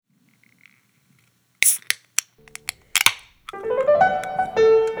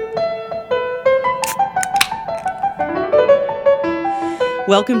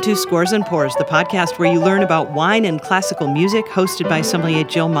Welcome to Scores and Pours, the podcast where you learn about wine and classical music, hosted by sommelier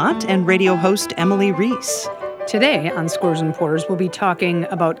Jill Mott and radio host Emily Reese. Today on Scores and Pours, we'll be talking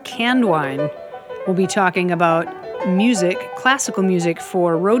about canned wine. We'll be talking about music, classical music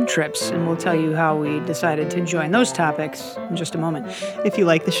for road trips, and we'll tell you how we decided to join those topics in just a moment. If you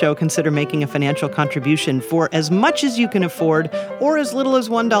like the show, consider making a financial contribution for as much as you can afford or as little as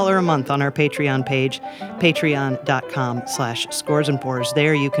 $1 a month on our Patreon page, patreon.com/scoresandpours.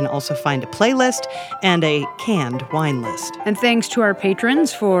 There you can also find a playlist and a canned wine list. And thanks to our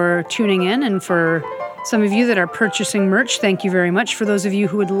patrons for tuning in, and for some of you that are purchasing merch, thank you very much. For those of you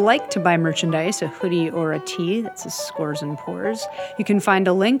who would like to buy merchandise, a hoodie or a tee, that's a Scores and Pours, you can find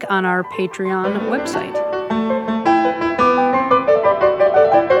a link on our Patreon website.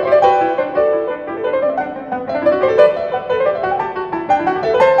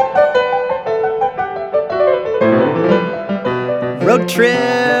 Road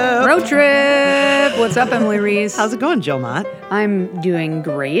trip! Road trip! What's up, Emily Reese? How's it going, Jill Mott? I'm doing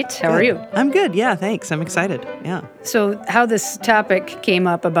great. How are you? I'm good. Yeah, thanks. I'm excited. Yeah. So how this topic came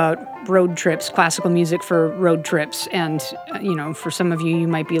up about road trips, classical music for road trips, and, for some of you, you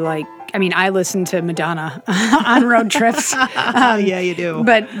might be like, I listen to Madonna on road trips. Yeah, you do.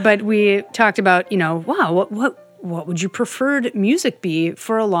 But we talked about, wow, what would your preferred music be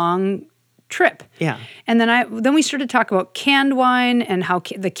for a long trip? Yeah. And then we started to talk about canned wine and how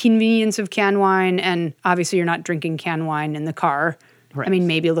the convenience of canned wine, and obviously you're not drinking canned wine in the car. Right.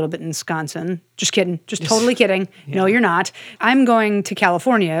 Maybe a little bit in Wisconsin. Just kidding. Just totally kidding. Yeah. No, you're not. I'm going to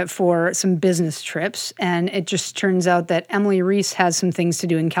California for some business trips, and it just turns out that Emily Reese has some things to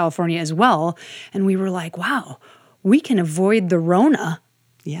do in California as well. And we were like, wow, we can avoid the Rona.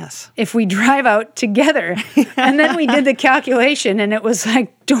 Yes. If we drive out together. And then we did the calculation, and it was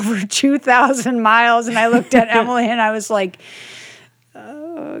like over 2,000 miles. And I looked at Emily and I was like,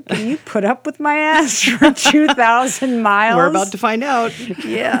 can you put up with my ass for 2,000 miles? We're about to find out.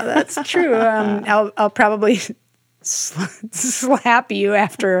 Yeah, that's true. I'll probably slap you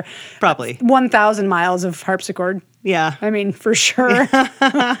after probably 1,000 miles of harpsichord. Yeah. For sure.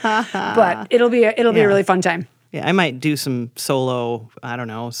 But it'll be a really fun time. Yeah, I might do some solo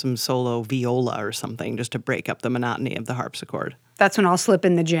viola or something just to break up the monotony of the harpsichord. That's when I'll slip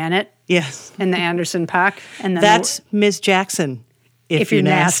in the Janet. Yes. And the Anderson .Paak. And then that's Miss Jackson. If you're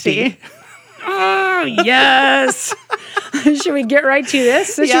nasty. Oh, yes. Should we get right to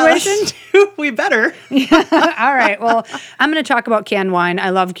this situation? Yeah, we better. All right. Well, I'm going to talk about canned wine. I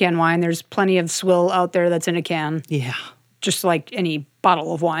love canned wine. There's plenty of swill out there that's in a can. Yeah. Just like any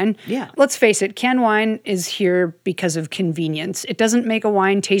bottle of wine. Yeah. Let's face it, canned wine is here because of convenience. It doesn't make a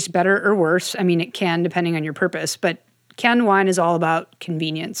wine taste better or worse. It can depending on your purpose, but canned wine is all about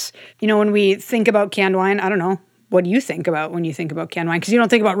convenience. When we think about canned wine, I don't know. What do you think about when you think about canned wine? Because you don't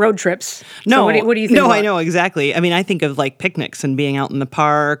think about road trips. No. So what do you think about? No, I know, exactly. I think of like picnics and being out in the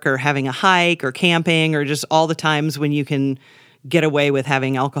park or having a hike or camping or just all the times when you can get away with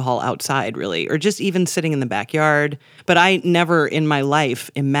having alcohol outside, really, or just even sitting in the backyard. But I never in my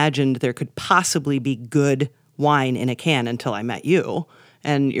life imagined there could possibly be good wine in a can until I met you.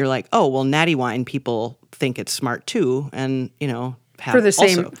 And you're like, oh, well, natty wine, people think it's smart too. And, for the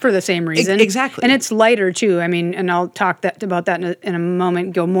same reason. Exactly. And it's lighter too. And I'll talk about that in a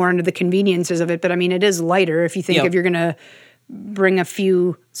moment, go more into the conveniences of it. But it is lighter if you think if you're going to bring a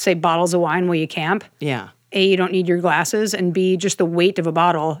few, say, bottles of wine while you camp. Yeah. A, you don't need your glasses, and B, just the weight of a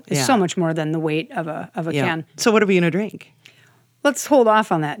bottle is so much more than the weight of a can. So what are we going to drink? Let's hold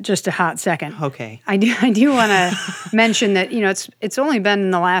off on that just a hot second. Okay. I do want to mention that, it's only been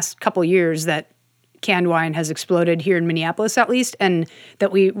in the last couple years that canned wine has exploded here in Minneapolis, at least, and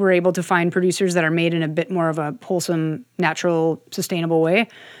that we were able to find producers that are made in a bit more of a wholesome, natural, sustainable way.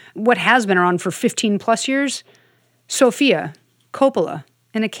 What has been around for 15 plus years, Sophia, Coppola,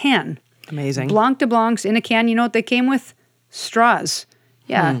 in a can. Amazing. Blanc de Blancs in a can. You know what they came with? Straws.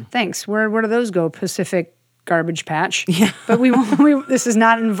 Yeah, thanks. Where do those go? Pacific Garbage Patch. Yeah. But this is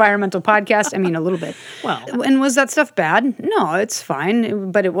not an environmental podcast. A little bit. Well. And was that stuff bad? No, it's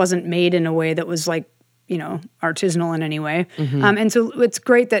fine. But it wasn't made in a way that was like, artisanal in any way. Mm-hmm. And so it's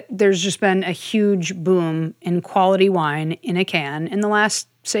great that there's just been a huge boom in quality wine in a can in the last,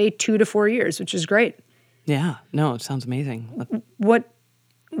 say, 2 to 4 years, which is great. Yeah. No, it sounds amazing. What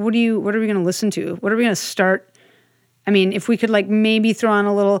are we going to listen to? What are we going to start? If we could maybe throw on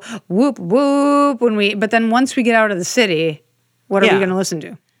a little whoop whoop but then once we get out of the city, what are we going to listen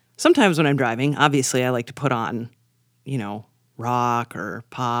to? Sometimes when I'm driving, obviously I like to put on, rock or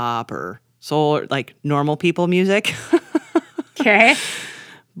pop or soul, or like normal people music. Okay.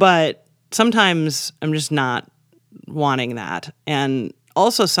 But sometimes I'm just not wanting that. And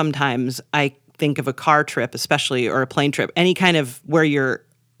also sometimes I think of a car trip, especially, or a plane trip, any kind of where you're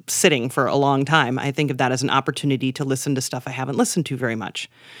sitting for a long time. I think of that as an opportunity to listen to stuff I haven't listened to very much.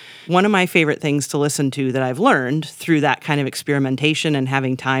 One of my favorite things to listen to that I've learned through that kind of experimentation and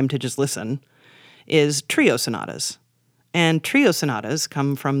having time to just listen is trio sonatas. And trio sonatas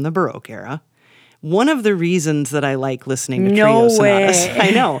come from the Baroque era. One of the reasons that I like listening to trio sonatas,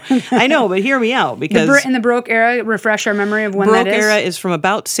 I know, but hear me out, because in the Baroque era, refresh our memory of when Baroque that is. era is from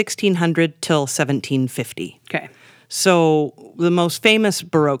about 1600 till 1750. Okay. So the most famous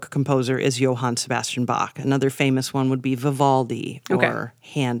Baroque composer is Johann Sebastian Bach. Another famous one would be Vivaldi or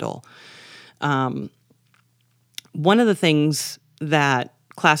Handel. One of the things that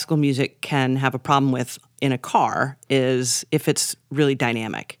classical music can have a problem with in a car is if it's really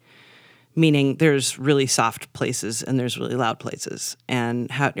dynamic, meaning there's really soft places and there's really loud places.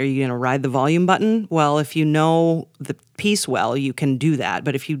 And how are you going to ride the volume button? Well, if you know the piece well, you can do that.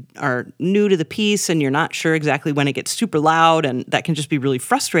 But if you are new to the piece and you're not sure exactly when it gets super loud, and that can just be really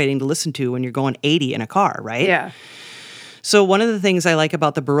frustrating to listen to when you're going 80 in a car, right? Yeah. So one of the things I like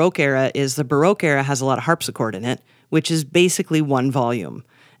about the Baroque era is the Baroque era has a lot of harpsichord in it, which is basically one volume.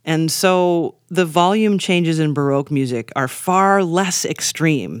 And so the volume changes in Baroque music are far less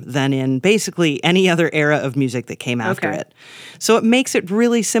extreme than in basically any other era of music that came after it. So it makes it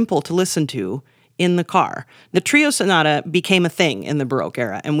really simple to listen to in the car. The trio sonata became a thing in the Baroque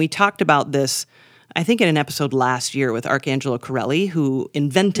era, and we talked about this, I think, in an episode last year with Arcangelo Corelli, who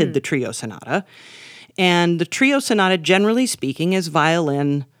invented the trio sonata. And the trio sonata, generally speaking, is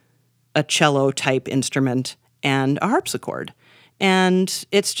violin, a cello-type instrument, and a harpsichord. And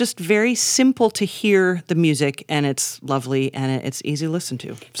it's just very simple to hear the music, and it's lovely, and it's easy to listen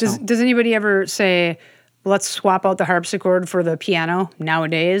to. Does anybody ever say, let's swap out the harpsichord for the piano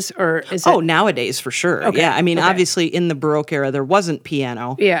nowadays? Or is it... nowadays for sure. Okay. Yeah, I mean, obviously in the Baroque era, there wasn't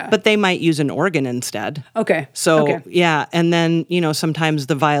piano. Yeah. But they might use an organ instead. Okay. So, yeah, and then, sometimes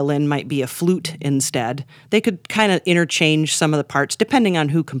the violin might be a flute instead. They could kind of interchange some of the parts depending on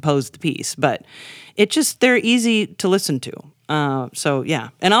who composed the piece. But they're easy to listen to. So yeah,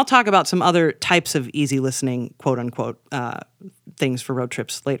 and I'll talk about some other types of easy listening, quote unquote, things for road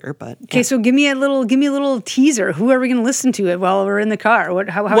trips later. But okay, so give me a little teaser. Who are we going to listen to it while we're in the car?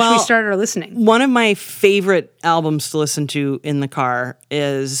 How should we start our listening? One of my favorite albums to listen to in the car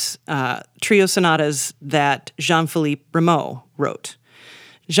is trio sonatas that Jean-Philippe Rameau wrote.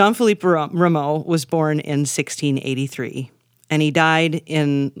 Jean-Philippe Rameau was born in 1683. And he died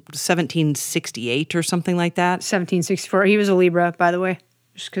in 1768 or something like that. 1764. He was a Libra, by the way,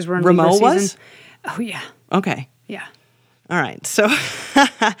 just because we're in Rameau Libra season. Was? Oh, yeah. Okay. Yeah. All right. So,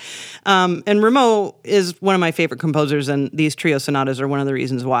 and Rameau is one of my favorite composers, and these trio sonatas are one of the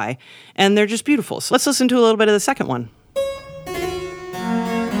reasons why. And they're just beautiful. So let's listen to a little bit of the second one.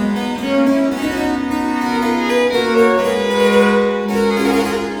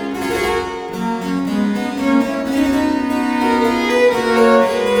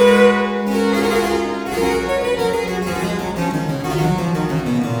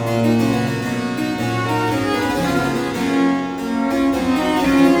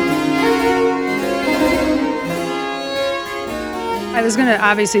 I was going to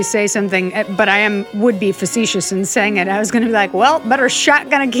obviously say something, but I would be facetious in saying it. I was going to be like, well, better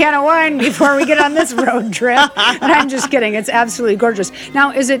shotgun a can of wine before we get on this road trip. And I'm just kidding. It's absolutely gorgeous.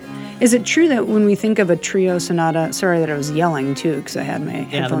 Now, is it true that when we think of a trio sonata, sorry that I was yelling too because I had my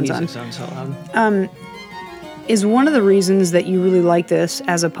headphones on. Yeah, the music sounds so loud. Is one of the reasons that you really like this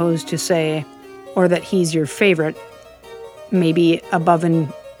as opposed to say, or that he's your favorite, maybe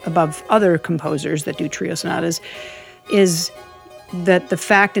above other composers that do trio sonatas, is that the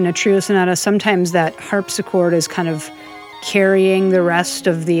fact in a trio sonata, sometimes that harpsichord is kind of carrying the rest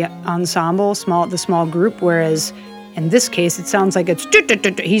of the ensemble, the small group, whereas in this case, it sounds like it's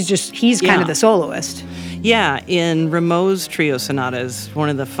he's kind of the soloist. Yeah, in Rameau's trio sonatas, one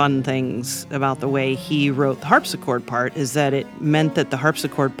of the fun things about the way he wrote the harpsichord part is that it meant that the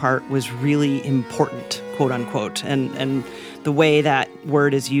harpsichord part was really important, quote unquote, and the way that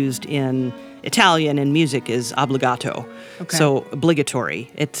word is used in Italian in music is obbligato, so obligatory.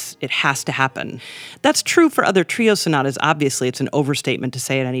 It has to happen. That's true for other trio sonatas. Obviously, it's an overstatement to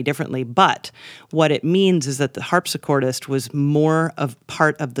say it any differently, but what it means is that the harpsichordist was more of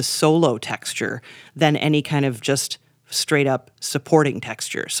part of the solo texture than any kind of just straight up supporting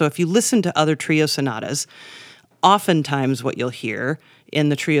texture. So if you listen to other trio sonatas, oftentimes what you'll hear in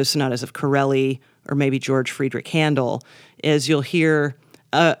the trio sonatas of Corelli or maybe George Friedrich Handel is you'll hear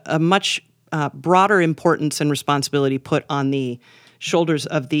a much broader importance and responsibility put on the shoulders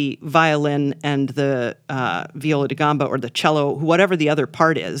of the violin and the viola da gamba or the cello, whatever the other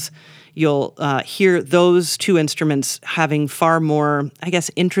part is, you'll hear those two instruments having far more, I guess,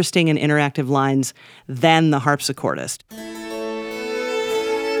 interesting and interactive lines than the harpsichordist.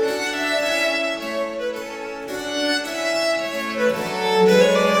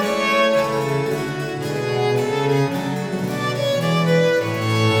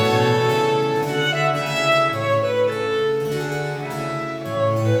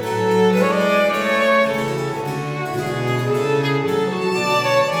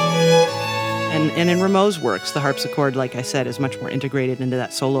 And in Rameau's works, the harpsichord, like I said, is much more integrated into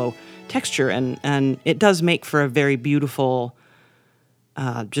that solo texture, and it does make for a very beautiful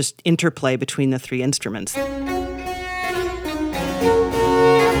just interplay between the three instruments.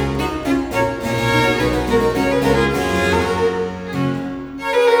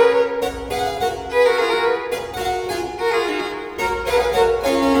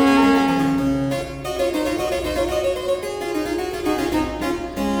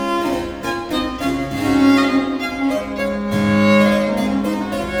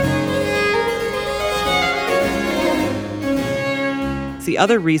 The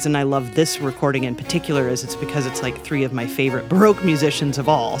other reason I love this recording in particular is it's because it's like three of my favorite Baroque musicians of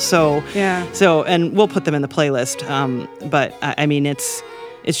all. So Yeah. So and we'll put them in the playlist. But I mean, it's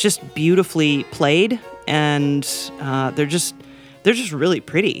just beautifully played, and they're just really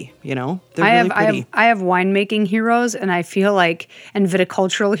pretty. You know, they're really pretty. I have winemaking heroes, and I feel like, and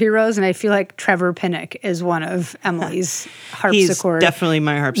viticultural heroes, and I feel like Trevor Pinnock is one of Emily's harpsichord. He's definitely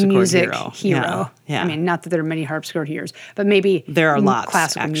my harpsichord music hero. Yeah. I mean, not that there are many harpsichord heroes, but maybe There are lots,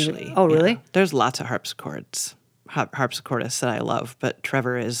 classical actually. music. Oh, really? Yeah. There's lots of harpsichordists that I love, but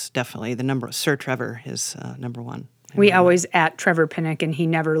Trevor is definitely Sir Trevor is number one. We always at Trevor Pinnock, and he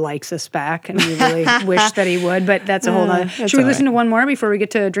never likes us back, and we really wish that he would, but that's a whole other. Should we listen to one more before we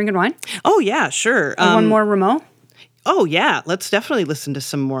get to drinking wine? Oh, yeah, sure. One more Rameau? Oh, yeah. Let's definitely listen to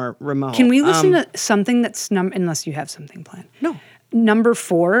some more Rameau. Can we listen to something that's unless you have something planned? No. Number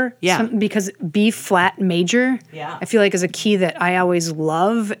 4, Yeah. Because B flat major, Yeah. I feel like is a key that I always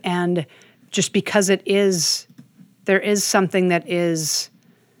love, and just because there is something that is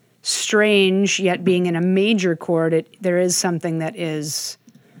strange, yet being in a major chord, there is something that is,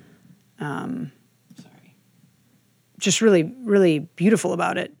 just really, really beautiful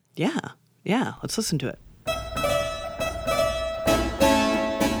about it. Yeah. Yeah. Let's listen to it.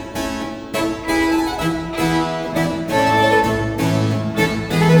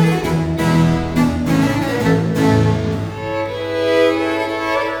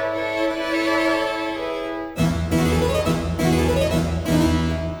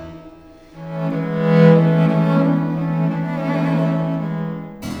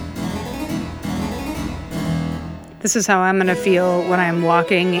 This is how I'm going to feel when I'm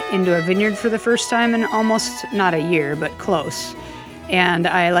walking into a vineyard for the first time in almost not a year, but close. And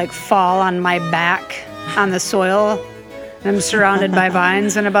I like fall on my back on the soil, and I'm surrounded by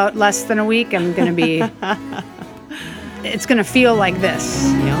vines. In about less than a week, I'm going to be, it's going to feel like this.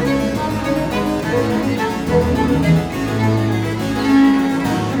 Yeah.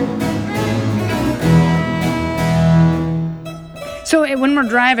 So when we're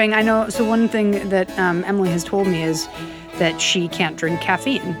driving, I know, so one thing that Emily has told me is that she can't drink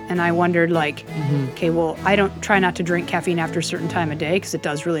caffeine. And I wondered, like, okay, well, I don't try not to drink caffeine after a certain time of day because it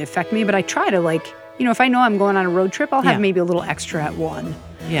does really affect me. But I try to, like, you know, if I know I'm going on a road trip, I'll have maybe a little extra at 1.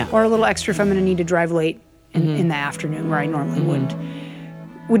 Yeah. Or a little extra if I'm going to need to drive late in the afternoon where I normally wouldn't.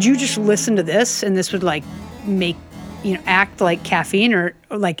 Would you just listen to this and this would, like, make, you know, act like caffeine or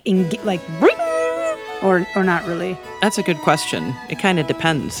like, bring, or not really? That's a good question. It kind of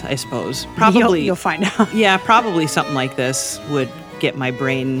depends, I suppose. Probably. You'll find out. Yeah, probably something like this would get my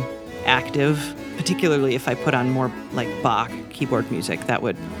brain active, particularly if I put on more like Bach keyboard music. That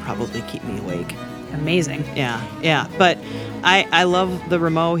would probably keep me awake. Amazing. Yeah. But I love the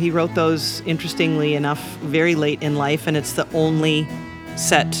Rameau. He wrote those, interestingly enough, very late in life, and it's the only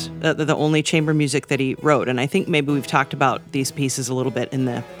the only chamber music that he wrote. And I think maybe we've talked about these pieces a little bit in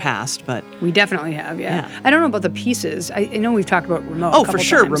the past, but We definitely have, yeah. Yeah. I don't know about the pieces. I know we've talked about Rameau. oh, for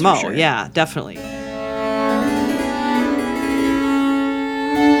sure, Rameau. Yeah, definitely.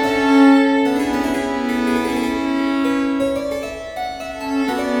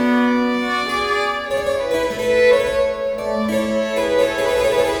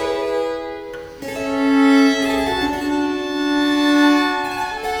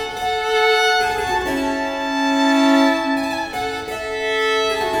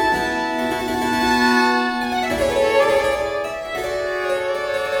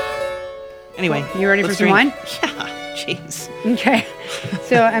 Anyway, You ready for let's some drink. wine? Yeah. Jeez. Okay.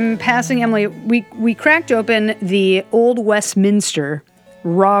 So I'm passing Emily. We cracked open the Old Westminster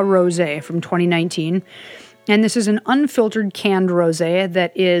Raw Rosé from 2019. And this is an unfiltered canned rosé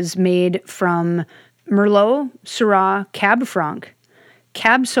that is made from Merlot, Syrah, Cab Franc,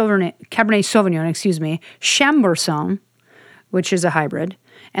 Cabernet Sauvignon, Chambourcin, which is a hybrid,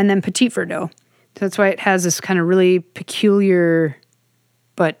 and then Petit Verdot. So that's why it has this kind of really peculiar,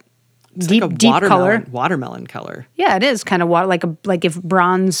 but deep color. Watermelon color. Yeah, it is kind of like if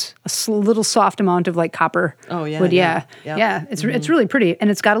bronze, little soft amount of like copper. Oh yeah, would, yeah. It's really pretty, and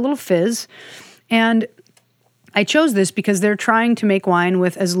it's got a little fizz. And I chose this because they're trying to make wine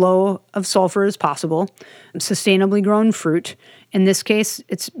with as low of sulfur as possible, sustainably grown fruit. In this case,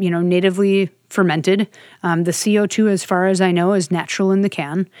 it's natively fermented. The CO2, as far as I know, is natural in the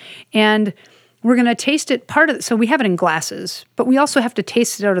can, and we're going to taste it so we have it in glasses, but we also have to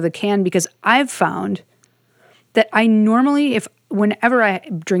taste it out of the can because I've found that I normally, whenever I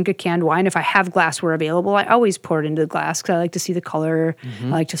drink a canned wine, if I have glassware available, I always pour it into the glass because I like to see the color, I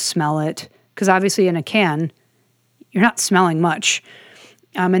like to smell it, because obviously in a can, you're not smelling much,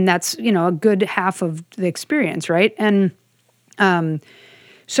 and that's, a good half of the experience, right? And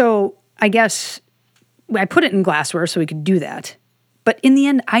so I guess I put it in glassware so we could do that. But in the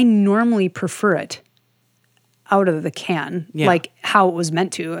end, I normally prefer it out of the can, like how it was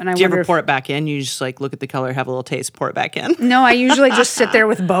meant to. And Do you ever pour it back in? You just look at the color, have a little taste, pour it back in? No, I usually just sit there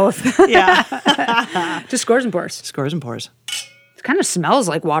with both. Yeah. Just scores and pours. Scores and pours. It kind of smells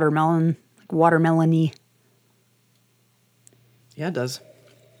like watermelon, like watermelon-y. Yeah, it does.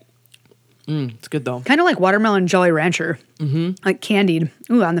 It's good though. Kind of like watermelon Jolly Rancher, like candied.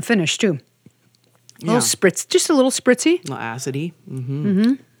 Ooh, on the finish too. A little spritz, just a little spritzy. A little acidy.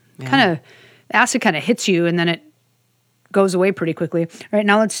 Yeah. Kind of acid kind of hits you, and then it goes away pretty quickly. All right,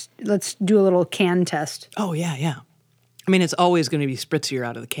 now let's do a little can test. Oh yeah, yeah. I mean, it's always going to be spritzier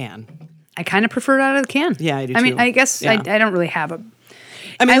out of the can. I kind of prefer it out of the can. Yeah, I do. I mean, too. I guess Yeah. I don't really have a.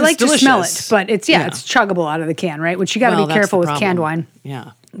 I mean, I like delicious. to smell it, but it's chuggable out of the can, right? Which you got to be careful with canned wine.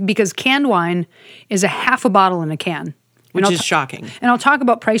 Yeah, because canned wine is a half a bottle in a can. which is shocking. And I'll talk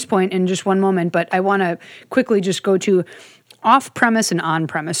about price point in just one moment, but I want to quickly just go to off-premise and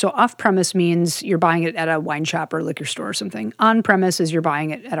on-premise. So off-premise means you're buying it at a wine shop or liquor store or something. On-premise is you're buying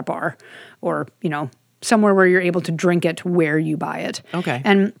it at a bar or, somewhere where you're able to drink it where you buy it. Okay.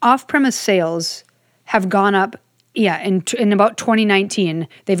 And off-premise sales have gone up, in about 2019,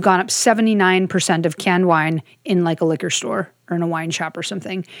 they've gone up 79% of canned wine in like a liquor store or in a wine shop or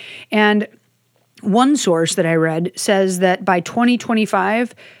something. And one source that I read says that by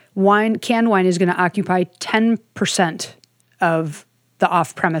 2025, canned wine is going to occupy 10% of the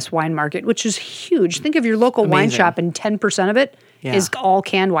off-premise wine market, which is huge. Think of your local wine shop and 10% of it is all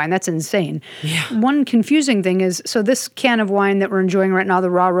canned wine. That's insane. Yeah. One confusing thing is, so this can of wine that we're enjoying right now, the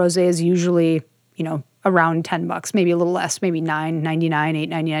raw rosé, is usually, around $10, maybe a little less, maybe $9.99,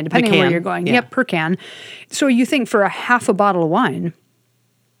 $8.99, depending on where you're going. Yeah. Yep, per can. So you think for a half a bottle of wine,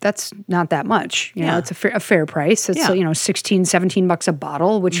 that's not that much. You know, it's a fair price. It's, $16, $17 a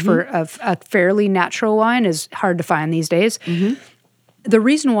bottle, which for a fairly natural wine is hard to find these days. The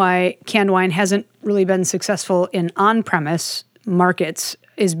reason why canned wine hasn't really been successful in on-premise markets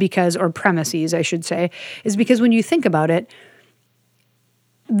is because, or premises, I should say, is because when you think about it,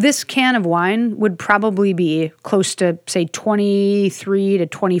 this can of wine would probably be close to, say, $23 to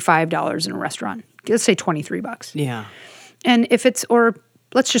 $25 in a restaurant. Let's say $23. Yeah. And if it's, or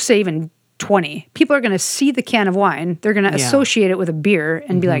let's just say even 20, people are going to see the can of wine. They're going to associate it with a beer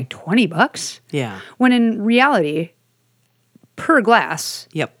and be like, $20? Yeah. When in reality, per glass,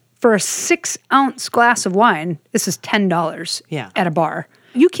 for a 6-ounce glass of wine, this is $10 at a bar.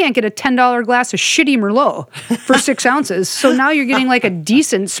 You can't get a $10 glass of shitty Merlot for 6 ounces. So now you're getting like a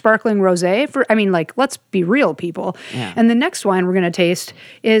decent sparkling rosé let's be real, people. Yeah. And the next wine we're going to taste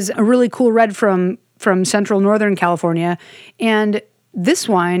is a really cool red from central northern California. And this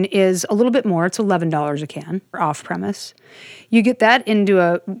wine is a little bit more. It's $11 a can off-premise. You get that into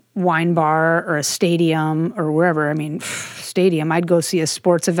a wine bar or a stadium or wherever. Stadium, I'd go see a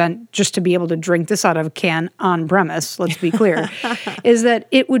sports event just to be able to drink this out of a can on-premise, let's be clear, is that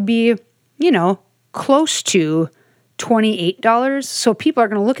it would be, close to $28. So people are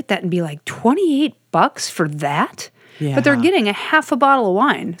going to look at that and be like, $28 for that? Yeah. But they're getting a half a bottle of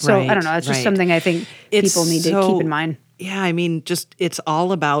wine. So Right, I don't know. It's just something I think people need to keep in mind. Yeah, it's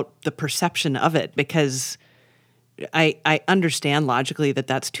all about the perception of it, because I understand logically that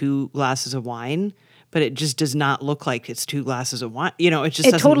that's 2 glasses of wine, but it just does not look like it's 2 glasses of wine. It just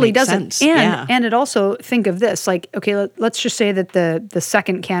doesn't totally make doesn't. sense. And it also, think of this, like, okay, let's just say that the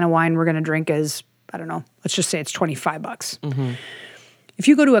second can of wine we're going to drink is I don't know, let's just say it's $25. If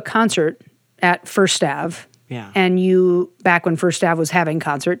you go to a concert at First Ave, Yeah. and back when First Ave was having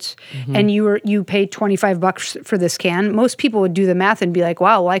concerts, and you pay $25 for this can, most people would do the math and be like,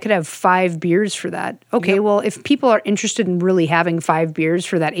 wow, well, I could have 5 beers for that. Okay, well, if people are interested in really having 5 beers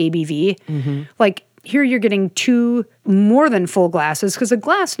for that ABV, like here you're getting 2 more than full glasses, because a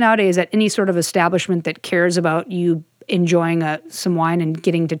glass nowadays at any sort of establishment that cares about you enjoying some wine and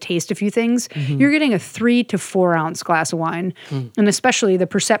getting to taste a few things, you're getting a 3 to 4 ounce glass of wine. And especially the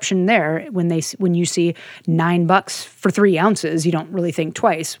perception there, when you see $9 for 3 ounces, you don't really think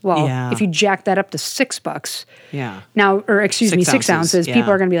twice. Well, Yeah. if you jack that up to $6 Yeah. now, or excuse me, 6 ounces, yeah.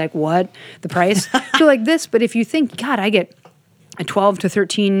 people are going to be like, what? The price? So like this, but if you think, God, I get a 12 to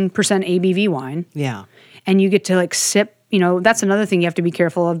 13% ABV wine, Yeah. and you get to like sip, that's another thing you have to be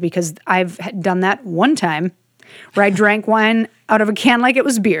careful of, because I've done that one time where I drank wine out of a can like it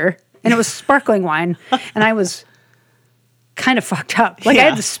was beer, and it was sparkling wine, and I was kind of fucked up. Like I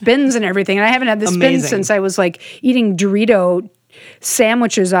had the spins and everything, and I haven't had the spins Amazing. since I was like eating Dorito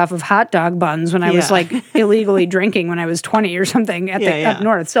sandwiches off of hot dog buns when I was like illegally drinking when I was 20 or something up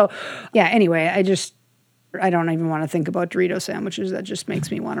north. So yeah, anyway, I don't even want to think about Dorito sandwiches. That just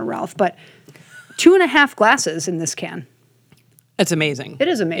makes me want to Ralph. But 2.5 glasses in this can. It's amazing. It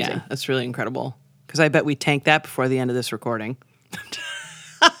is amazing. Yeah, that's really incredible. Because I bet we tanked that before the end of this recording.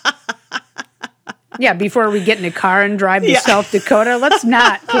 Yeah, before we get in a car and drive to South Dakota. Let's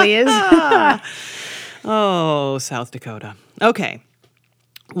not, please. Oh, South Dakota. Okay.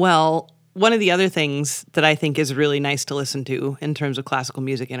 Well, one of the other things that I think is really nice to listen to in terms of classical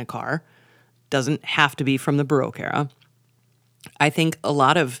music in a car doesn't have to be from the Baroque era. I think a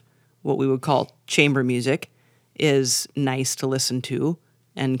lot of what we would call chamber music is nice to listen to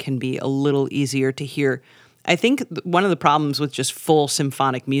and can be a little easier to hear. I think one of the problems with just full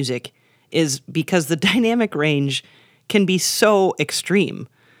symphonic music is because the dynamic range can be so extreme.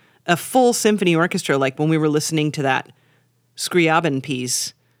 A full symphony orchestra, like when we were listening to that Scriabin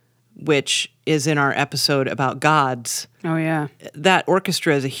piece, which is in our episode about gods, Oh, yeah. that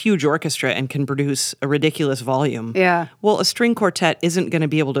orchestra is a huge orchestra and can produce a ridiculous volume. Yeah. Well, a string quartet isn't going to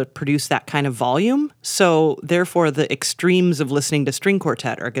be able to produce that kind of volume. So therefore, the extremes of listening to string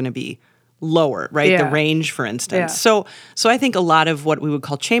quartet are going to be lower, right? Yeah. The range, for instance. Yeah. So I think a lot of what we would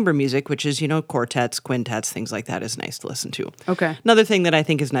call chamber music, which is, quartets, quintets, things like that, is nice to listen to. Okay. Another thing that I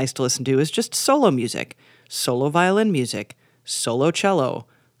think is nice to listen to is just solo music, solo violin music, solo cello,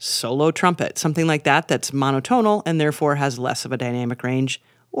 solo trumpet, something like that that's monotonal and therefore has less of a dynamic range,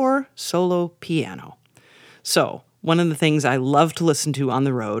 or solo piano. So one of the things I love to listen to on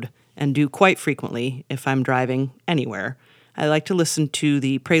the road and do quite frequently if I'm driving anywhere, I like to listen to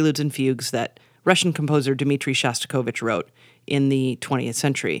the preludes and fugues that Russian composer Dmitri Shostakovich wrote in the 20th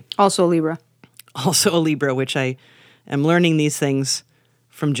century. Also Libra. Also a Libra, which I am learning these things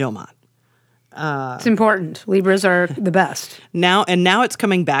from Jill Mott. It's important. Libras are the best. Now it's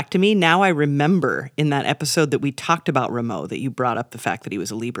coming back to me. Now I remember in that episode that we talked about Rameau that you brought up the fact that he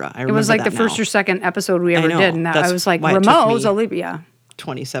was a Libra. I It remember was like that the first now. or second episode we ever know. did. And That's I was like, why it took Rameau's me- a Libra. Yeah.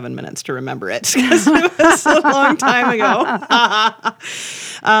 27 minutes to remember it because it was a long time ago.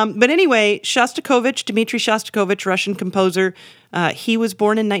 But anyway, Dmitri Shostakovich, Russian composer, he was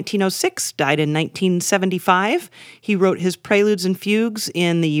born in 1906, died in 1975. He wrote his preludes and fugues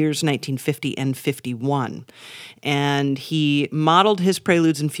in the years 1950 and 51. And he modeled his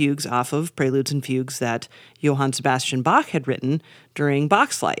preludes and fugues off of preludes and fugues that Johann Sebastian Bach had written during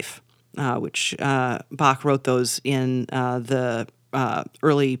Bach's life, which Bach wrote those in the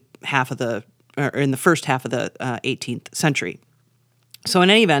early half of in the first half of the 18th century. So in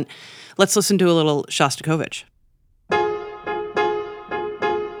any event, let's listen to a little Shostakovich.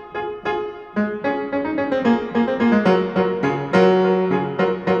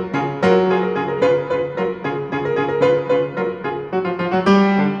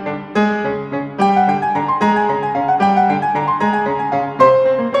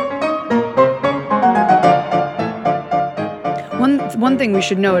 One thing we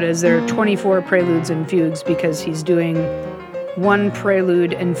should note is there are 24 preludes and fugues because he's doing one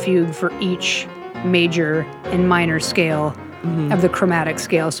prelude and fugue for each major and minor scale of the chromatic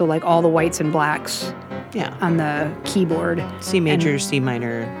scale. So like all the whites and blacks on the keyboard. C major, C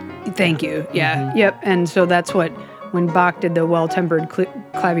minor. Thank you. Yeah. Yep. And so that's what, when Bach did the well-tempered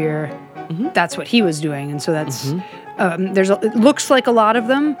clavier, that's what he was doing. And so that's, it looks like a lot of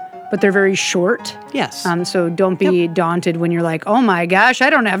them, but they're very short. Yes. So don't be daunted when you're like, oh my gosh, I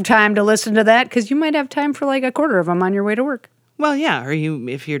don't have time to listen to that, because you might have time for like a quarter of them on your way to work. Well, yeah. Or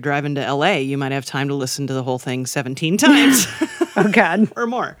if you're driving to LA, you might have time to listen to the whole thing 17 times. Oh God. Or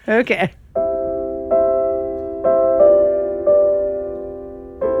more. Okay.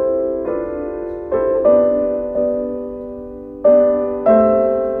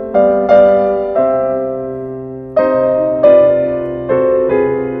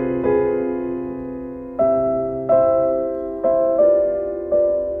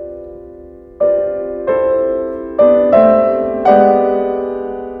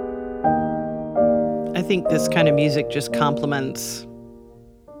 music just complements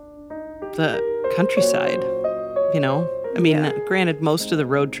the countryside, you know? I mean, granted, most of the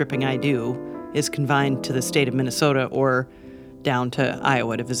road tripping I do is confined to the state of Minnesota or down to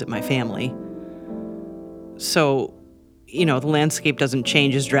Iowa to visit my family. So, you know, the landscape doesn't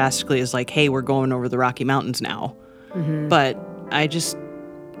change as drastically as like, hey, we're going over the Rocky Mountains now. But I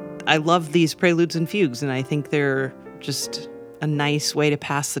love these preludes and fugues, and I think they're just a nice way to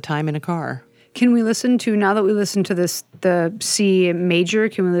pass the time in a car. Can we listen to, now that we listen to this, the C major,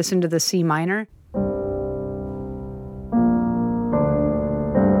 can we listen to the C minor?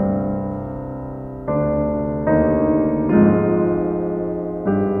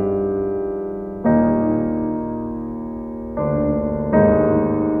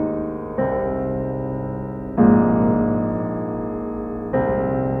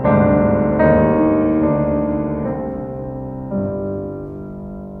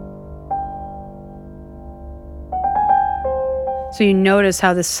 So you notice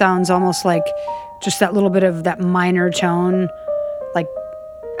how this sounds almost like just that little bit of that minor tone. Like,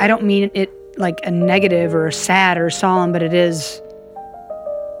 I don't mean it like a negative or a sad or solemn, but it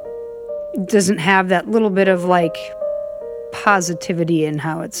doesn't have that little bit of like positivity in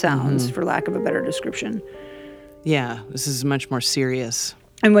how it sounds, for lack of a better description. Yeah, this is much more serious.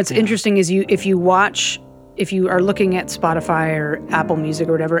 And what's interesting is if you are looking at Spotify or Apple Music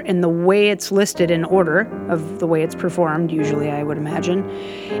or whatever, and the way it's listed in order of the way it's performed, usually I would imagine,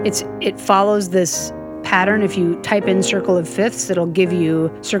 it follows this pattern. If you type in circle of fifths, it'll give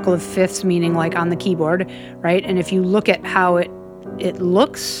you circle of fifths, meaning like on the keyboard, right? And if you look at how it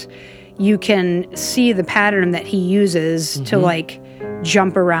looks, you can see the pattern that he uses to like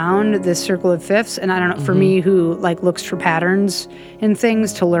jump around this circle of fifths. And I don't know, for me who like looks for patterns in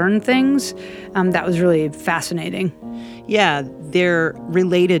things to learn things, that was really fascinating. Yeah, they're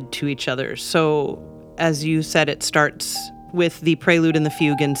related to each other. So as you said, it starts with the prelude and the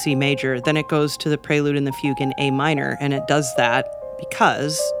fugue in C major, then it goes to the prelude and the fugue in A minor, and it does that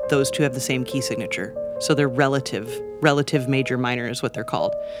because those two have the same key signature. So they're relative major minor is what they're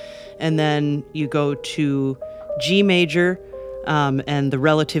called. And then you go to G major, and the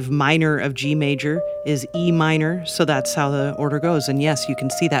relative minor of G major is E minor, so that's how the order goes. And yes, you can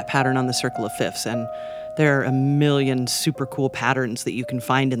see that pattern on the circle of fifths, and there are a million super cool patterns that you can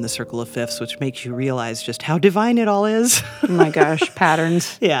find in the circle of fifths, which makes you realize just how divine it all is. Oh my gosh,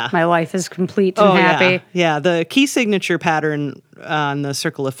 patterns. Yeah. My life is complete and happy. Yeah, the key signature pattern on the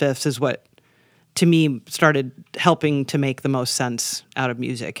circle of fifths is what, to me, started helping to make the most sense out of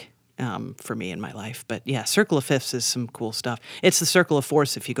music. For me in my life. But yeah, circle of fifths is some cool stuff. It's the circle of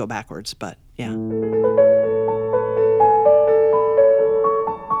fourths if you go backwards, but yeah.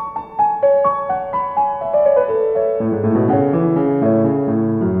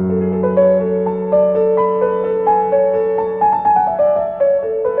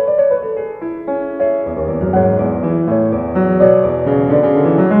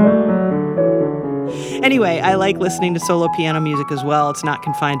 Anyway, I like listening to solo piano music as well. It's not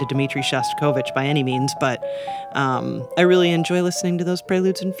confined to Dmitri Shostakovich by any means, but I really enjoy listening to those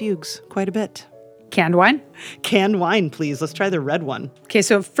preludes and fugues quite a bit. Canned wine? Canned wine, please. Let's try the red one. Okay,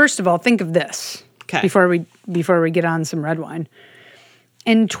 so first of all, think of this before we get on some red wine.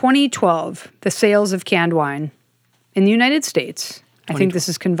 In 2012, the sales of canned wine in the United States, I think this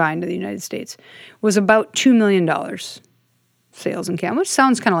is confined to the United States, was about $2 million sales in canned, which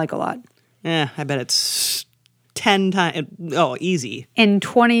sounds kind of like a lot. I bet it's 10 times. Oh, easy. In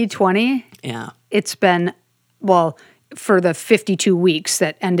 2020, it's been, well, for the 52 weeks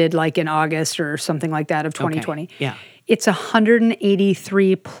that ended like in August or something like that of 2020. Okay. Yeah. It's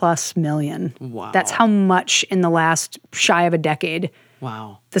 183 plus million. Wow. That's how much in the last shy of a decade.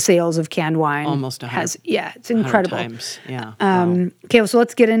 Wow. The sales of canned wine almost 100, has, it's incredible. 100 times. Yeah. Okay, so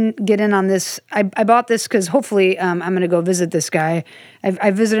let's get in on this. I bought this because hopefully I'm going to go visit this guy.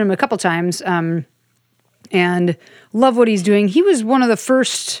 I've visited him a couple times and love what he's doing. He was one of the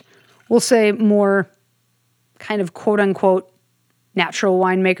first, we'll say, more kind of quote unquote natural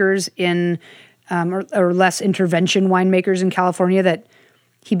winemakers in or less intervention winemakers in California that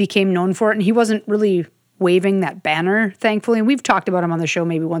he became known for it. And he wasn't really waving that banner, thankfully. And we've talked about him on the show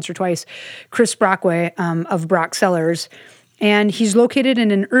maybe once or twice, Chris Brockway of Brock Cellars. And he's located in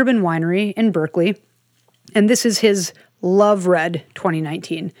an urban winery in Berkeley. And this is his Love Red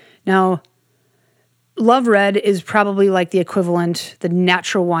 2019. Now, Love Red is probably like the equivalent, the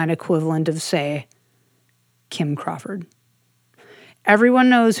natural wine equivalent of, say, Kim Crawford. Everyone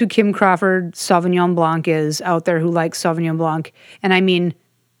knows who Kim Crawford Sauvignon Blanc is out there who likes Sauvignon Blanc. And I mean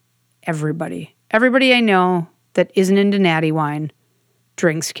everybody. Everybody I know that isn't into natty wine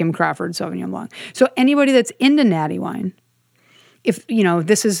drinks Kim Crawford Sauvignon Blanc. So anybody that's into natty wine, if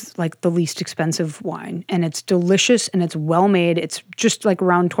this is like the least expensive wine, and it's delicious and it's well made. It's just like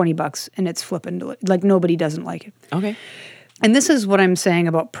around $20, and it's flipping like nobody doesn't like it. Okay. And this is what I'm saying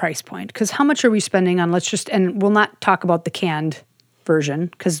about price point, because how much are we spending on? And we'll not talk about the canned version,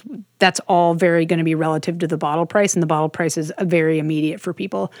 because that's all very going to be relative to the bottle price, and the bottle price is very immediate for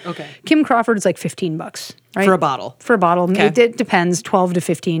people. Okay. Kim Crawford is like $15, right? For a bottle. For a bottle. Okay. It depends, 12 to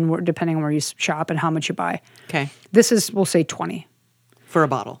 15, depending on where you shop and how much you buy. Okay. This is, we'll say 20. For a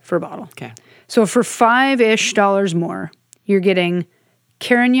bottle. For a bottle. Okay. So for $5-ish more, you're getting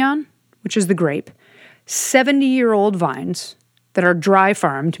Carignan, which is the grape, 70-year-old vines that are dry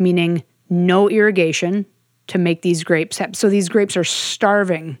farmed, meaning no irrigation to make these grapes. So these grapes are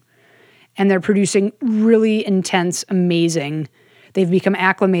starving, and they're producing really intense, amazing. They've become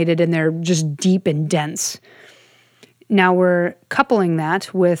acclimated, and they're just deep and dense. Now we're coupling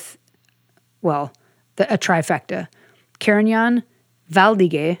that with, a trifecta. Carignan,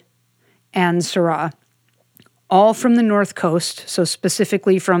 Valdigue, and Syrah, all from the North Coast, so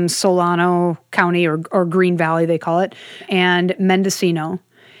specifically from Solano County or Green Valley, they call it, and Mendocino.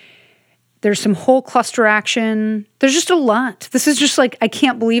 There's some whole cluster action. There's just a lot. This is just like, I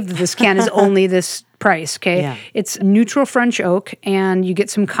can't believe that this can is only this price, okay? Yeah. It's neutral French oak, and you get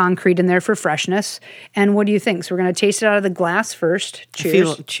some concrete in there for freshness. And what do you think? So we're going to taste it out of the glass first.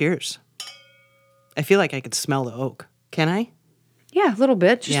 Cheers. Cheers. I feel like I could smell the oak. Can I? Yeah, a little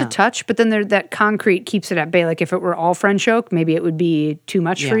bit, just a touch. But then that concrete keeps it at bay. Like if it were all French oak, maybe it would be too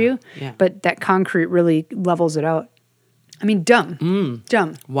much for you. Yeah. But that concrete really levels it out. I mean, dumb.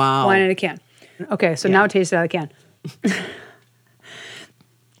 Dumb. Wow. Wine in a can. Okay, so now taste it out of the can.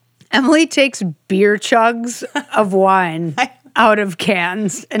 Emily takes beer chugs of wine out of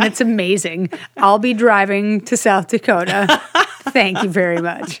cans, and it's amazing. I'll be driving to South Dakota. Thank you very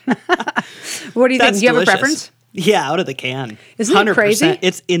much. What do you think? Do you have a preference? Yeah, out of the can. Isn't it crazy?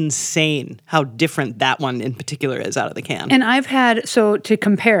 It's insane how different that one in particular is out of the can. And to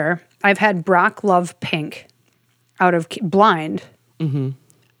compare, I've had Brock Love Pink out of blind,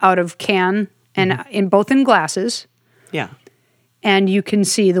 out of can, and in both in glasses. Yeah. And you can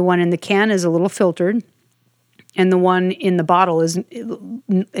see the one in the can is a little filtered, and the one in the bottle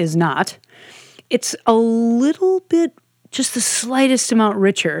is not. It's a little bit, just the slightest amount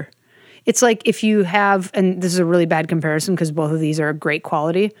richer. It's like if you have, and this is a really bad comparison because both of these are great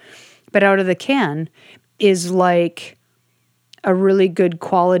quality, but out of the can is like a really good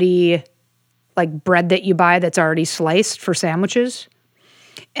quality, like bread that you buy that's already sliced for sandwiches.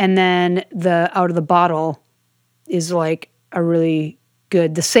 And then the out of the bottle is like a really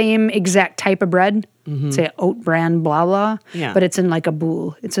good, the same exact type of bread, say oat bran, blah, blah, but it's in like a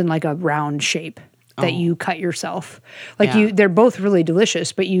boule. It's in like a round shape that you cut yourself. Like they're both really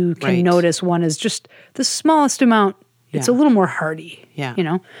delicious, but you can notice one is just the smallest amount. It's a little more hearty, you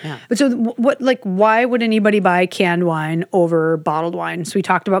know? Yeah. But so why would anybody buy canned wine over bottled wine? So we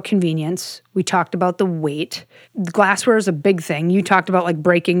talked about convenience. We talked about the weight. Glassware is a big thing. You talked about like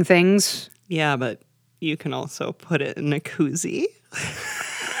breaking things. Yeah, but you can also put it in a koozie.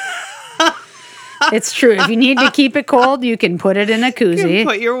 It's true. If you need to keep it cold, you can put it in a koozie. You can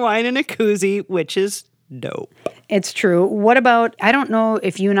put your wine in a koozie, which is dope. It's true. What about, I don't know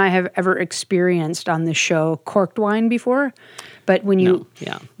if you and I have ever experienced on this show corked wine before, but when you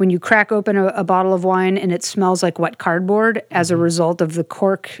crack open a bottle of wine and it smells like wet cardboard as a result of the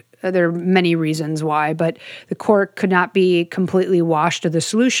cork, there are many reasons why, but the cork could not be completely washed to the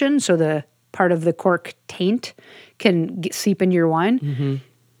solution, so the part of the cork taint can seep into your wine.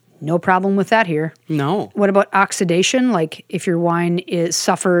 No problem with that here. No. What about oxidation? Like if your wine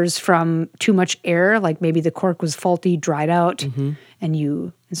suffers from too much air, like maybe the cork was faulty, dried out, and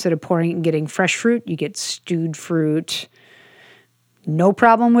you, instead of pouring it and getting fresh fruit, you get stewed fruit. No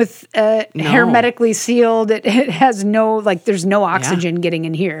problem with hermetically sealed. It has no, like there's no oxygen getting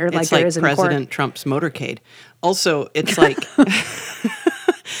in here like there is in cork. President Trump's motorcade. Also, it's like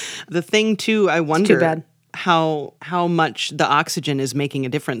the thing too, I wonder. It's too bad. How much the oxygen is making a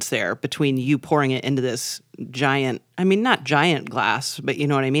difference there between you pouring it into this giant, I mean, not giant glass, but you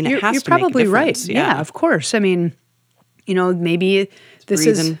know what I mean? It has you're to make a probably difference. right. Yeah, of course. I mean, maybe this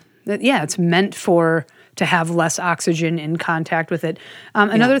is, it's meant to have less oxygen in contact with it.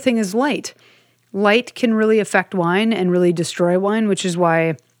 Another thing is light. Light can really affect wine and really destroy wine, which is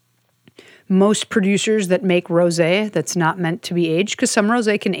why most producers that make rosé that's not meant to be aged, because some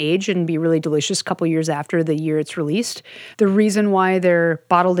rosé can age and be really delicious a couple years after the year it's released. The reason why they're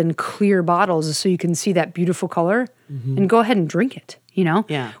bottled in clear bottles is so you can see that beautiful color and go ahead and drink it, you know?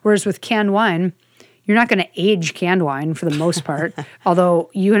 Yeah. Whereas with canned wine, you're not going to age canned wine for the most part. Although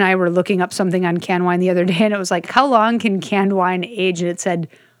you and I were looking up something on canned wine the other day, and it was like, how long can canned wine age? And it said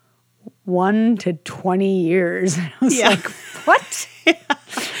 1 to 20 years. And I was like, what?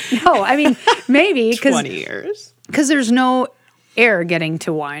 No, I mean, maybe 20 years. Because there's no air getting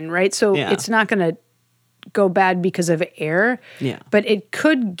to wine, right? So Yeah. it's not going to go bad because of air. Yeah. But it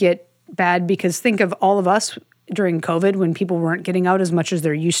could get bad because think of all of us during COVID when people weren't getting out as much as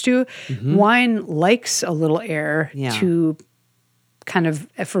they're used to. Wine likes a little air to kind of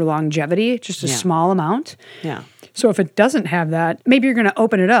for longevity, just a small amount. Yeah. So if it doesn't have that, maybe you're going to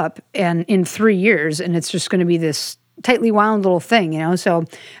open it up and in 3 years and it's just going to be this tightly wound little thing, you know? So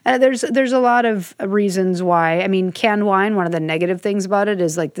there's a lot of reasons why. I mean, canned wine, one of the negative things about it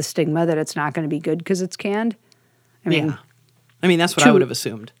is like the stigma that it's not going to be good because it's canned. I mean, I mean, that's what I would have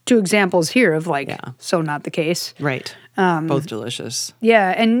assumed. 2 examples here of like, so not the case. Right. Both delicious.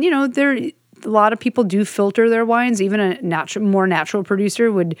 Yeah. And, you know, a lot of people do filter their wines. Even a more natural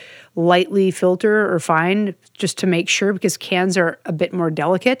producer would lightly filter or fine just to make sure because cans are a bit more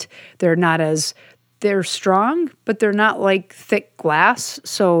delicate. They're strong, but they're not like thick glass.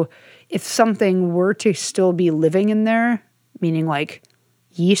 So if something were to still be living in there, meaning like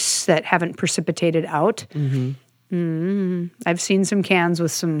yeasts that haven't precipitated out, I've seen some cans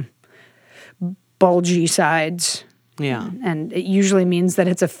with some bulgy sides. Yeah. And it usually means that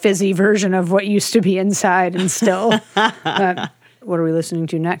it's a fizzy version of what used to be inside and still. What are we listening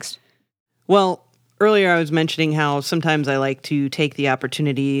to next? Well, earlier I was mentioning how sometimes I like to take the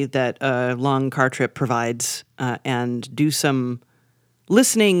opportunity that a long car trip provides and do some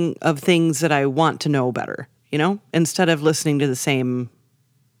listening of things that I want to know better, you know, instead of listening to the same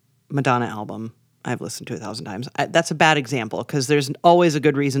Madonna album I've listened to 1,000 times. That's a bad example because there's always a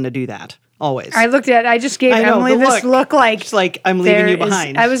good reason to do that. Always. I just gave Emily this look like. It's like I'm leaving you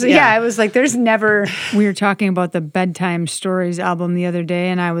behind. I was like, there's never. We were talking about the Bedtime Stories album the other day,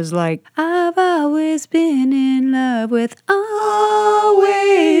 and I was like, I've always been in love with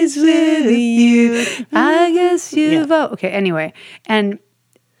always with you. I guess you've. Okay, anyway. And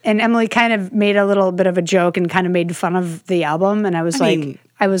Emily kind of made a little bit of a joke and kind of made fun of the album. And I was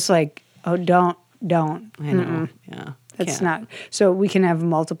like, oh, don't. I know. Yeah. That's not. So we can have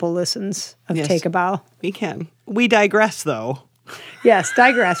multiple listens of Take a Bow. We can. We digress, though. Yes,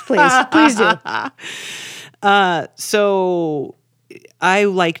 digress, please. Please do. So I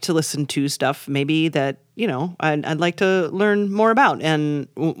like to listen to stuff maybe that, you know, I'd like to learn more about. And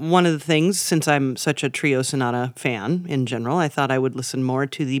one of the things, since I'm such a trio sonata fan in general, I thought I would listen more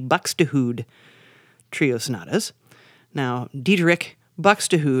to the Buxtehude trio sonatas. Now, Diederik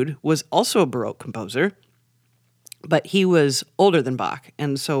Buxtehude was also a Baroque composer, but he was older than Bach.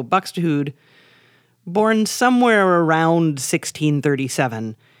 And so Buxtehude, born somewhere around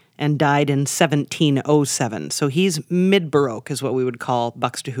 1637 and died in 1707. So he's mid-Baroque is what we would call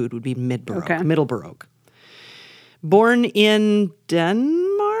Buxtehude would be mid-Baroque, middle Baroque. Born in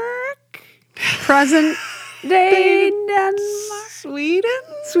Denmark? Present day Denmark.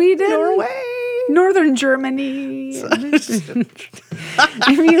 Sweden. Norway. Northern Germany.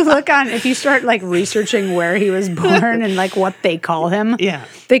 If you start like researching where he was born and like what they call him,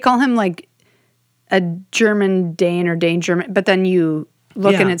 they call him like a German Dane or Dane German, but then you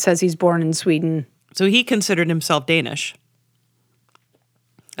look and it says he's born in Sweden. So he considered himself Danish.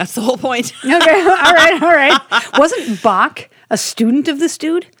 That's the whole point. Okay, all right. Wasn't Bach a student of this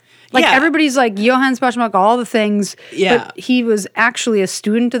dude? Like everybody's like Johann Sebastian Bach, all the things. Yeah. But he was actually a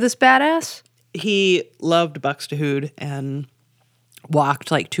student of this badass? He loved Buxtehude and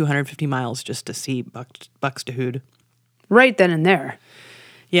walked like 250 miles just to see Buxtehude. Right then and there.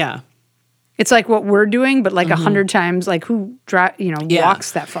 Yeah. It's like what we're doing, but like 100 times, like who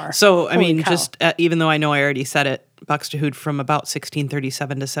walks that far? So, I mean, just even though I know I already said it, Buxtehude from about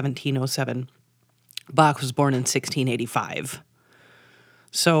 1637 to 1707. Bach was born in 1685.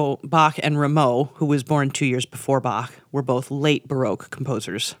 So Bach and Rameau, who was born 2 years before Bach, were both late Baroque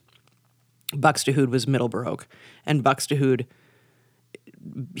composers. Buxtehude was middle Baroque, and Buxtehude,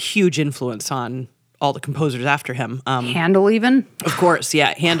 huge influence on all the composers after him. Handel even? Of course,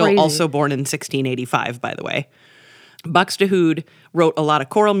 yeah. Handel, Crazy. also born in 1685, by the way. Buxtehude wrote a lot of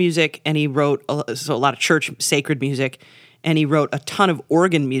choral music, and he wrote a lot of church sacred music, and he wrote a ton of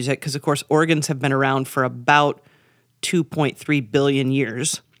organ music, because, of course, organs have been around for about 2.3 billion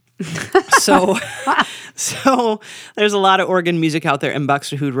years. So there's a lot of organ music out there, and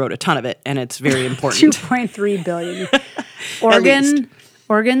Buxtehude wrote a ton of it, and it's very important. 2.3 billion.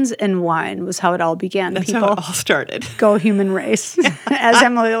 Organs and wine was how it all began. That's people. how it all started. Go human race, as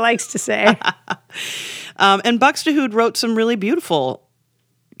Emily likes to say. And Buxtehude wrote some really beautiful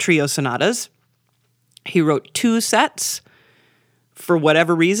trio sonatas. He wrote 2 sets. For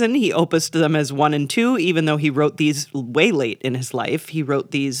whatever reason, he opused them as 1 and 2, even though he wrote these way late in his life. He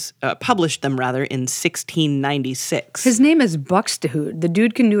wrote these, published them rather, in 1696. His name is Buxtehude. The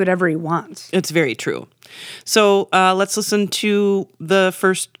dude can do whatever he wants. It's very true. So let's listen to the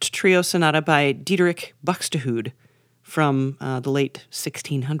first trio sonata by Diederik Buxtehude from the late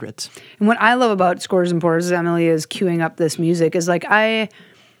 1600s. And what I love about Scores and Pours, as Emily is queuing up this music, is like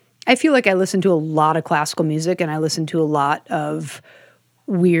I feel like I listen to a lot of classical music and I listen to a lot of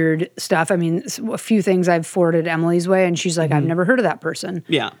weird stuff. I mean, a few things I've forwarded Emily's way and she's like, I've never heard of that person.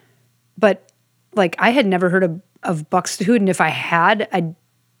 Yeah. But like I had never heard of Buxtehude, and if I had, I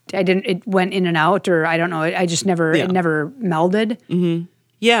didn't, it went in and out, or I don't know, I just never, it never melded. Mm-hmm.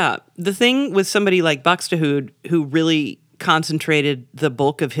 Yeah. The thing with somebody like Buxtehude, who really concentrated the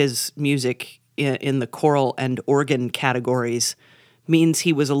bulk of his music in the choral and organ categories, means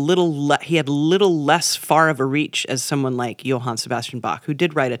he was he had a little less far of a reach as someone like Johann Sebastian Bach, who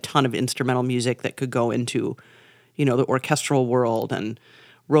did write a ton of instrumental music that could go into, the orchestral world, and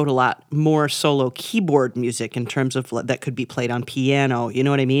wrote a lot more solo keyboard music in terms of that could be played on piano. You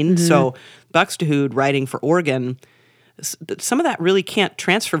know what I mean? Mm-hmm. So Buxtehude writing for organ, some of that really can't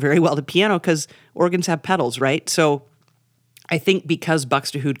transfer very well to piano because organs have pedals, right? So I think because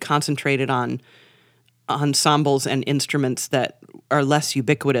Buxtehude concentrated on ensembles and instruments that are less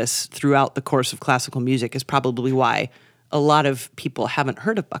ubiquitous throughout the course of classical music is probably why a lot of people haven't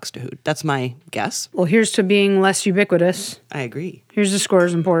heard of Buxtehude. That's my guess. Well, here's to being less ubiquitous. I agree. Here's the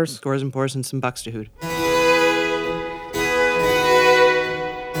Scores and Pours. Scores and Pours and some Buxtehude.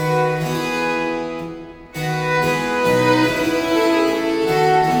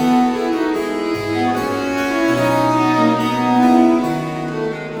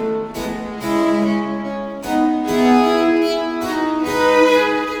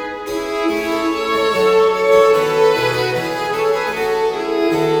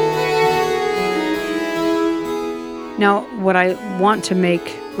 Now, what I want to make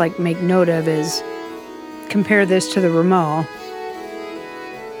note of is compare this to the Rameau,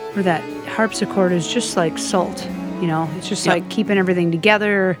 where that harpsichord is just like salt. It's just like keeping everything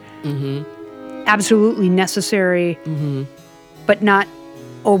together. Mm-hmm. Absolutely necessary, but not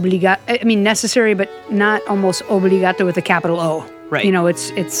obligato. I mean, necessary, but not almost obligato with a capital O. Right.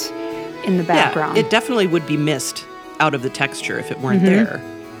 It's in the background. Yeah, it definitely would be missed out of the texture if it weren't there.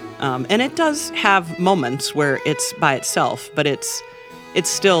 And it does have moments where it's by itself, but it's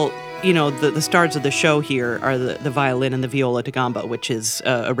still, the stars of the show here are the violin and the viola da gamba, which is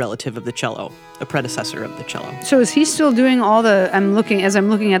a relative of the cello, a predecessor of the cello. So is he still doing all the? As I'm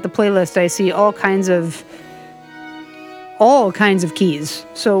looking at the playlist, I see all kinds of keys.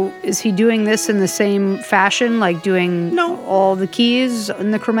 So is he doing this in the same fashion, like doing all the keys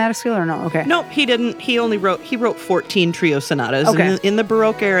in the chromatic scale, or no? Okay. No, he didn't. He wrote 14 trio sonatas. Okay. In the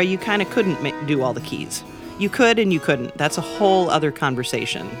Baroque era, you kind of couldn't do all the keys. You could and you couldn't. That's a whole other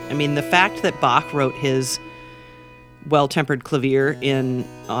conversation. I mean, the fact that Bach wrote his well-tempered clavier in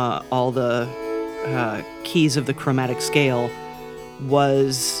all the keys of the chromatic scale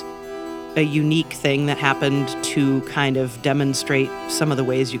was a unique thing that happened to kind of demonstrate some of the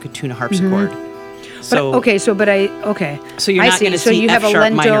ways you could tune a harpsichord. Mm-hmm. So So you're not going to see you have F a sharp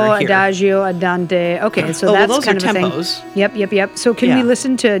lento, minor here. adagio, andante. Okay, so that's those kind are of a tempos. thing. Yep. So can we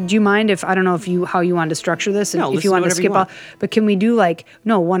listen to? Do you mind if I don't know how you want to structure this? No, if you want to skip off, but can we do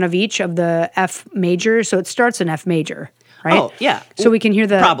one of each of the F major? So it starts in F major, right? Oh yeah. So we can hear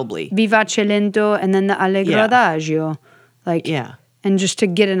the probably vivace lento and then the allegro adagio, and just to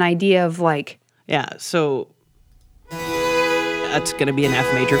get an idea of so that's going to be an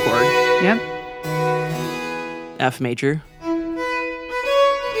F major chord. Yep. F major.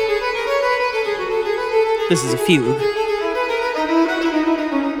 This is a fugue.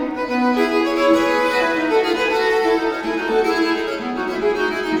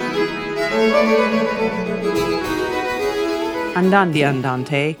 Andante. The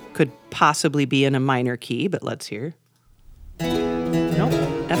andante could possibly be in a minor key, but let's hear. Nope,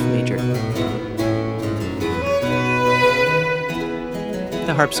 F major.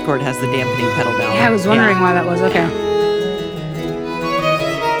 The harpsichord has the dampening pedal down. Yeah, I was wondering why that was. Okay.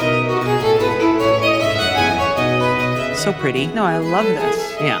 So pretty. No, I love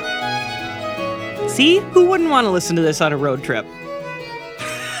this. Yeah. See? Who wouldn't want to listen to this on a road trip?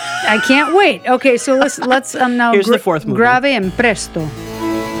 I can't wait. Okay, so let's now Here's the fourth movement. Grave and presto.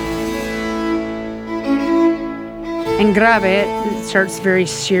 And grave, it starts very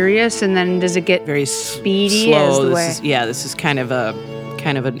serious, and then does it get very speedy slow. as the way? This is kind of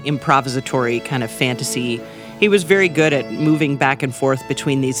an improvisatory kind of fantasy He was very good at moving back and forth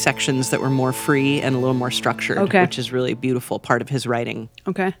between these sections that were more free and a little more structured, Okay. which is really a beautiful part of his writing.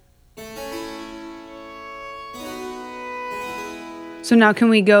 Okay. So now can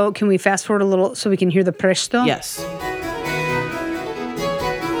we fast forward a little so we can hear the presto? Yes.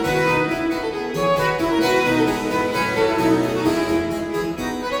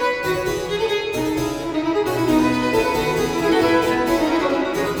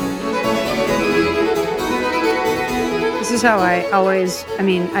 This is how I always,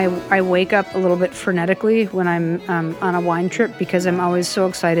 I wake up a little bit frenetically when I'm on a wine trip because I'm always so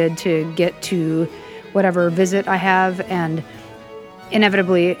excited to get to whatever visit I have. And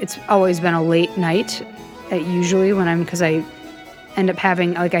inevitably, it's always been a late night, usually because I end up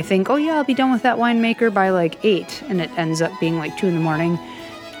having, like, I think, oh yeah, I'll be done with that winemaker by like 8. And it ends up being like 2 a.m.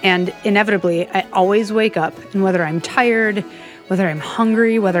 And inevitably, I always wake up, and whether I'm tired, whether I'm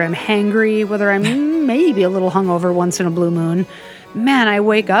hungry, whether I'm hangry, whether I'm maybe a little hungover once in a blue moon, man, I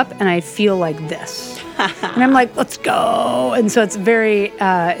wake up and I feel like this. And I'm like, let's go. And so it's very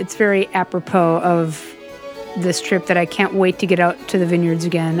apropos of this trip that I can't wait to get out to the vineyards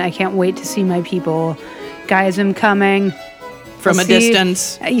again. I can't wait to see my people. Guys, I'm coming. From a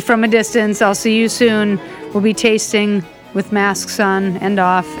distance. From a distance. I'll see you soon. We'll be tasting with masks on and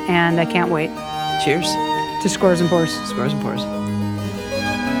off, and I can't wait. Cheers. To Scores and Pours. Scores and Pours.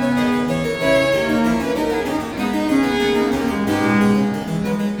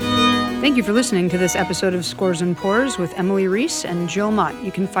 Thank you for listening to this episode of Scores and Pours with Emily Reese and Jill Mott.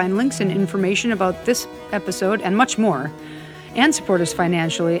 You can find links and information about this episode and much more, and support us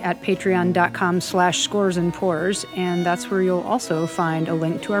financially at patreon.com/scoresandpours, and that's where you'll also find a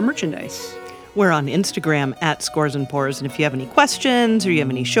link to our merchandise. We're on Instagram at Scores and Pours, and if you have any questions or you have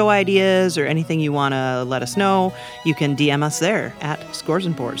any show ideas or anything you want to let us know, you can DM us there at Scores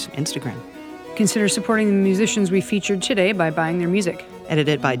and Pours, Instagram. Consider supporting the musicians we featured today by buying their music.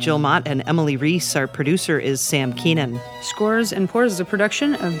 Edited by Jill Mott and Emily Reese. Our producer is Sam Keenan. Scores and Pours is a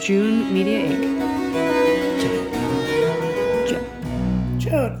production of June Media Inc.